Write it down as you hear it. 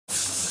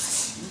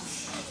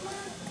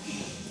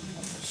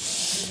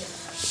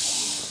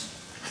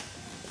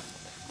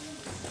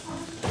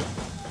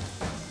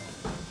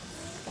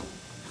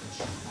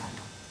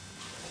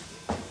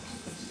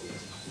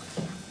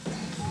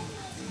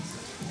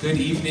Good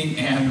evening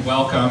and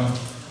welcome.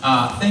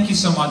 Thank you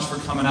so much for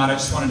coming out. I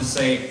just wanted to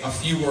say a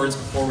few words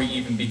before we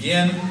even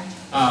begin.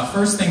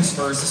 First things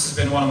first, this has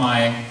been one of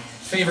my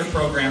favorite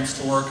programs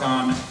to work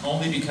on,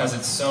 only because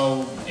it's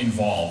so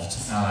involved.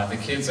 The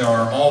kids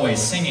are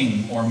always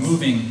singing or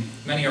moving.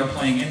 Many are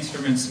playing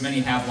instruments, many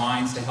have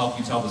lines to help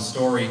you tell the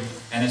story,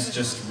 and it's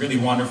just really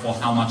wonderful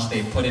how much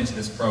they put into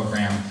this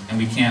program, and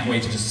we can't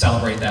wait to just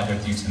celebrate that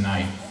with you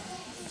tonight.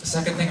 The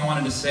second thing I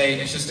wanted to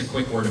say is just a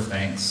quick word of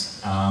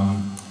thanks.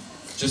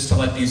 Just to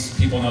let these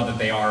people know that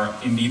they are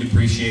indeed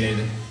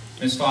appreciated.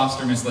 Ms.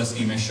 Foster, Ms.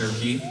 Liskey, Ms.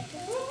 Shirkey.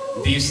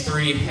 These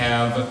three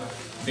have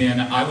been,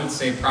 I would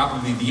say,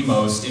 probably the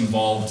most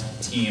involved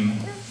team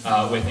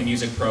with a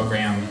music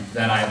program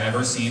that I've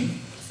ever seen,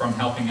 from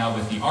helping out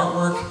with the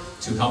artwork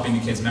to helping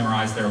the kids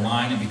memorize their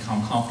line and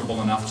become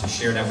comfortable enough to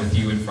share that with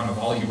you in front of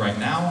all of you right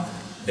now.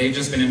 They've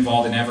just been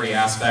involved in every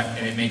aspect,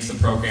 and it makes the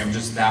program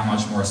just that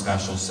much more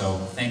special. So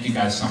thank you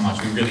guys so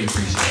much. We really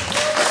appreciate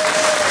it.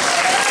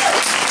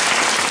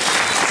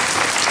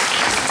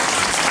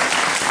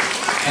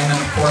 And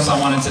then, of course, I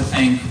wanted to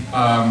thank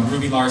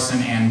Ruby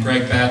Larson and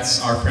Greg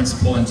Betts, our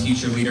principal and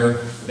teacher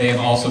leader. They have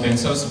also been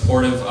so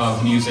supportive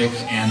of music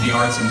and the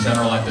arts in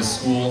general at this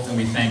school, and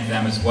we thank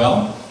them as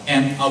well.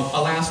 And a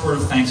last word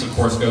of thanks, of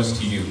course, goes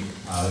to you,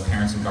 the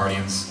parents and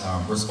guardians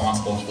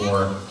responsible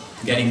for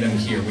getting them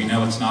here. We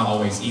know it's not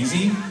always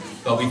easy,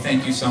 but we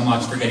thank you so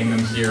much for getting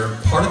them here.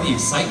 Part of the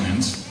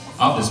excitement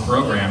of this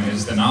program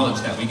is the knowledge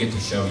that we get to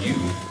show you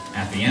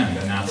at the end,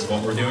 and that's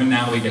what we're doing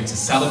now. We get to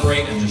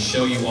celebrate and just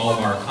show you all of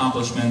our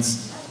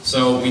accomplishments.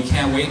 So we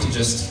can't wait to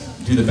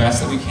just do the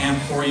best that we can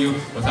for you.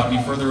 Without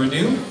any further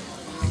ado,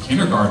 the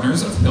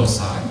kindergartners of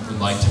Hillside would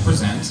like to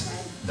present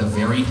The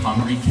Very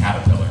Hungry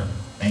Caterpillar.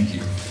 Thank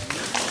you.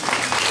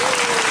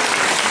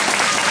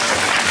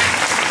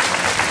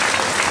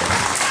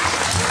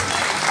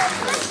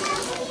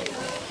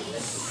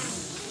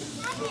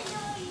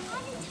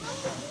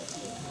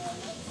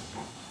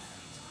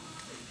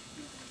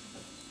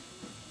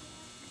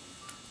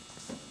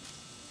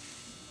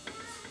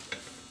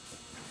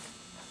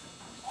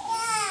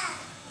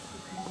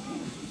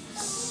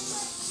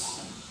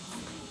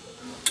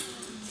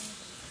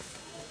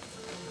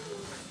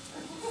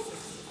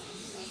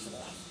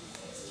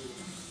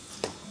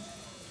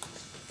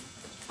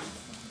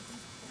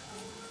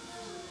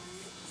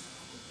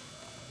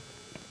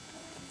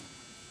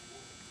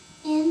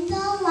 In the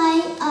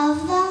light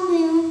of the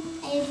moon,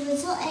 a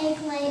little egg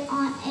lay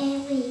on a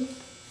leaf.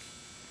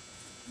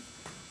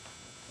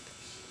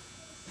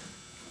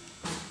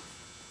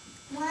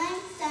 One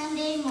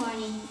Sunday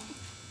morning,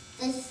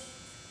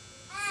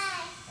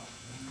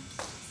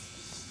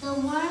 the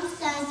warm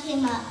sun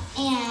came up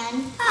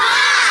and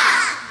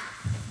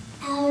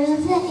out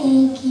of the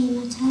egg came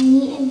a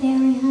tiny and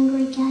very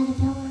hungry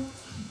caterpillar.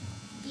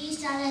 He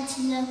started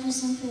to look for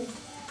some food.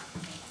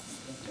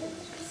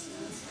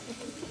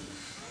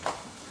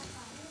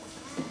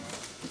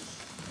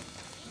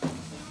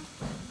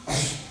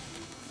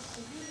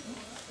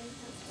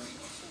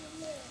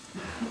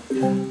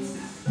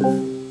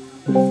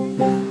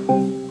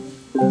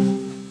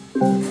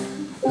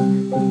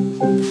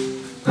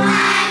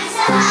 I'm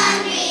so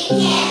hungry,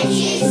 can't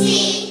you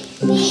see?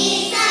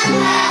 Need some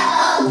help,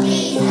 oh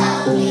please,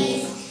 oh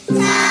please.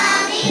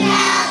 Tummy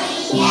rally,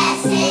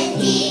 yes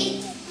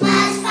indeed.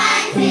 Must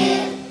find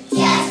food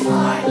just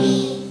for me.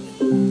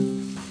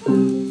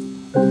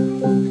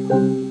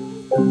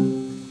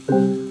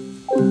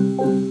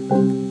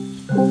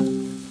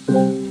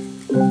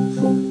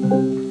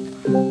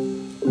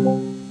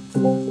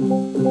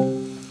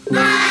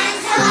 I'm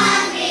so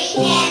hungry,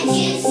 can't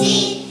you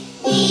see?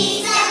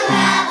 Need some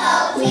grub,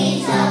 oh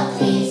please, oh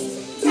please.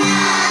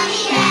 Tummy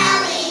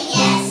rally,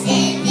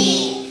 yes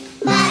indeed.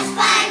 Must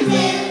find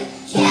food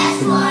just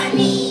for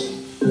me.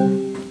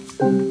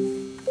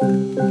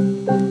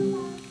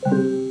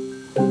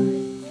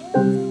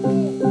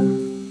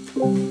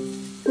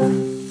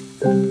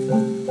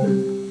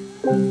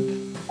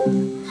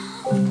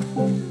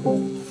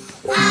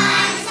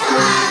 I'm so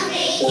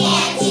hungry,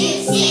 can't you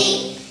see?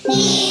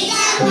 Need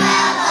some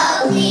grub,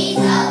 oh please,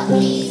 oh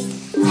please.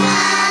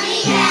 Tummy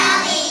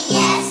rally,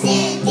 yes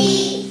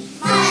indeed.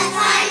 Must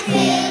find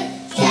food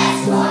just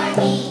for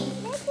me.